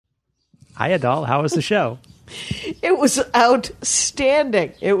Hi, Adal. How was the show? It was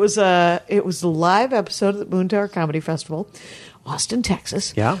outstanding. It was a live episode at the Moon Tower Comedy Festival, Austin,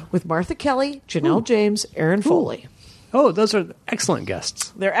 Texas. Yeah. With Martha Kelly, Janelle James, Erin Foley. Oh, those are excellent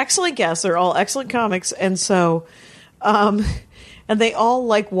guests. They're excellent guests. They're all excellent comics. And so, and they all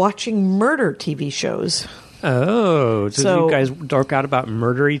like watching murder TV shows. Oh, so you guys dork out about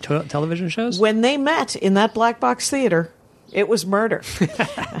murdery television shows? When they met in that black box theater, it was murder.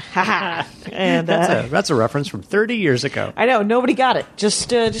 And that's a reference from 30 years ago. I know, nobody got it. Just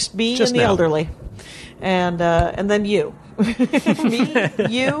me and the elderly. And then you. Me,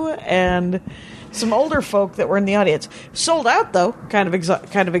 you, and some older folk that were in the audience. Sold out, though. Kind of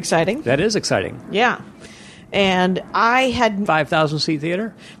exciting. That is exciting. Yeah. And I had 5,000 seat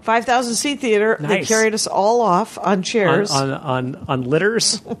theater. 5,000 seat theater. Nice. They carried us all off on chairs, on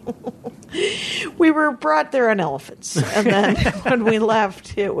litters. We were brought there on elephants, and then when we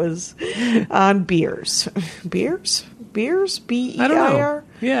left, it was on beers. Beers. BEIR. I don't know.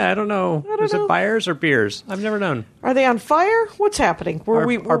 Yeah, I don't know. Is it buyers or beers? I've never known. Are they on fire? What's happening?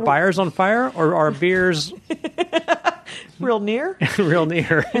 Are buyers on fire, or are beers real near? Real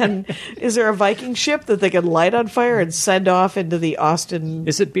near. And is there a Viking ship that they can light on fire and send off into the Austin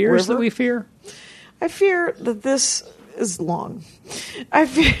Is it beers River? that we fear? I fear that this is long.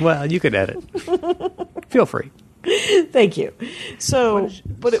 Well, you could edit. Feel free. Thank you. So,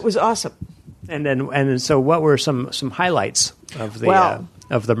 but it was awesome. And so, what were some highlights of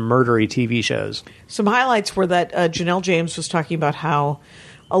the murdery TV shows? Some highlights were that Janelle James was talking about how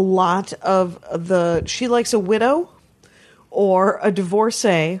a lot of she likes a widow or a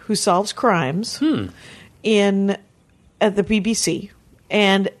divorcee who solves crimes at the BBC.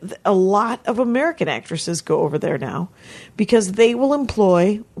 And a lot of American actresses go over there now because they will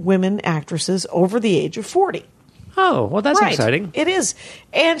employ women actresses over the age of 40. Oh, well, that's exciting. It is.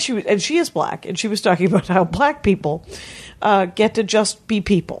 And she is black, and she was talking about how black people get to just be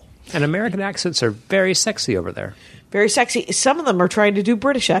people. And American accents are very sexy over there. Very sexy. Some of them are trying to do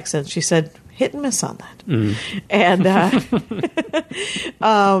British accents. She said, hit and miss on that. And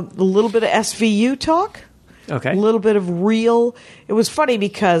a little bit of SVU talk. Okay. A little bit of real. It was funny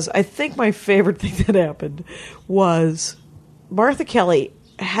because I think my favorite thing that happened was Martha Kelly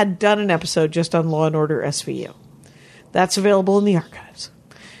had done an episode just on Law & Order SVU. That's available in the archives.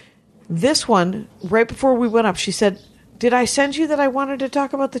 This one, right before we went up, she said, did I send you that I wanted to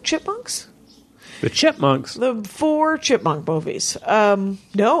talk about the Chipmunks? The Chipmunks? The 4 Chipmunk movies. No,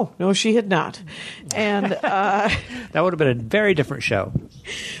 she had not. And that would have been a very different show.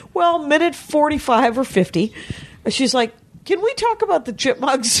 Well, minute 45 or 50, she's like, can we talk about the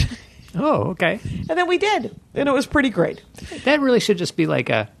Chipmunks? Oh, okay. And then we did, and it was pretty great. That really should just be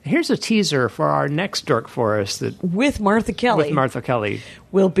like here's a teaser for our next Dork Forest. With Martha Kelly.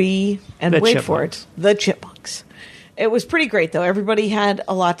 Will be, and wait Chipmunks. for it, the Chipmunks. It was pretty great, though. Everybody had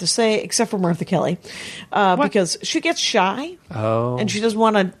a lot to say, except for Martha Kelly, because she gets shy, and she doesn't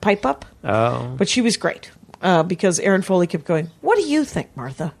want to pipe up. Oh. But she was great, because Erin Foley kept going, what do you think,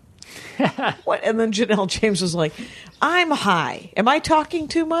 Martha? What? And then Janelle James was like, I'm high. Am I talking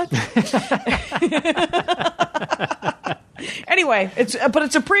too much? Anyway, it's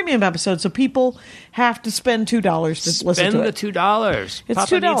a premium episode, so people have to spend $2 to listen to it. Spend the $2. It's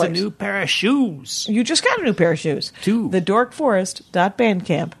Papa $2. needs a new pair of shoes. You just got a new pair of shoes. Two.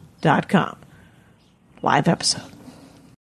 TheDorkForest.bandcamp.com. Live episode.